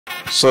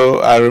So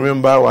I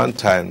remember one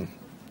time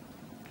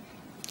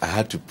I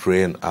had to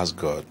pray and ask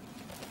God,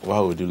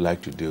 what would you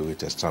like to do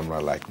with a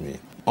stammerer like me?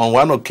 On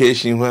one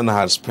occasion when I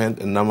had spent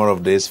a number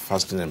of days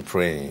fasting and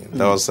praying,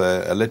 there was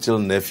a little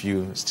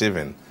nephew,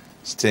 Stephen,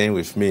 staying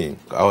with me.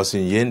 I was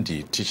in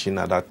Yendi teaching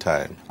at that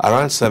time.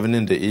 Around 7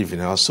 in the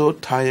evening, I was so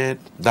tired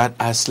that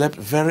I slept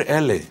very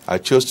early. I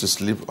chose to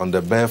sleep on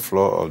the bare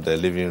floor of the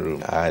living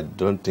room. I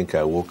don't think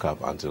I woke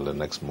up until the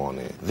next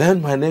morning.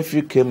 Then my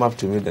nephew came up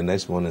to me the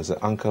next morning and said,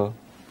 Uncle,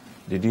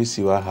 did you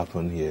see what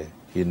happened here?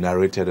 He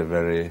narrated a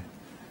very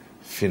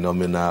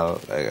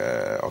phenomenal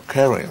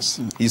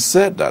occurrence. He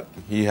said that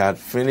he had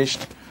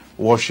finished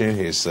washing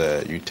his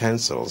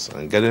utensils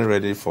and getting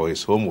ready for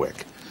his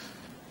homework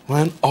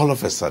when all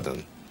of a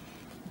sudden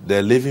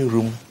the living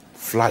room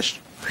flashed.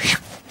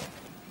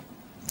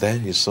 Then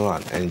he saw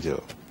an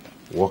angel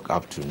walk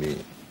up to me,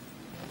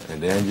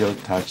 and the angel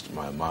touched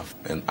my mouth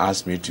and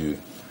asked me to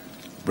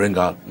bring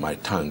out my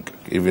tongue,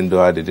 even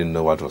though I didn't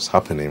know what was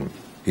happening.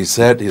 He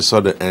said he saw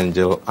the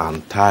angel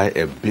untie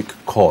a big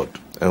cord.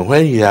 And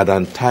when he had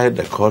untied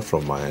the cord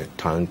from my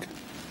tongue,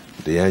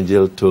 the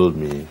angel told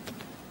me,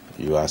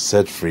 "You are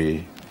set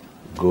free.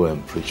 Go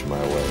and preach my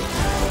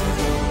word."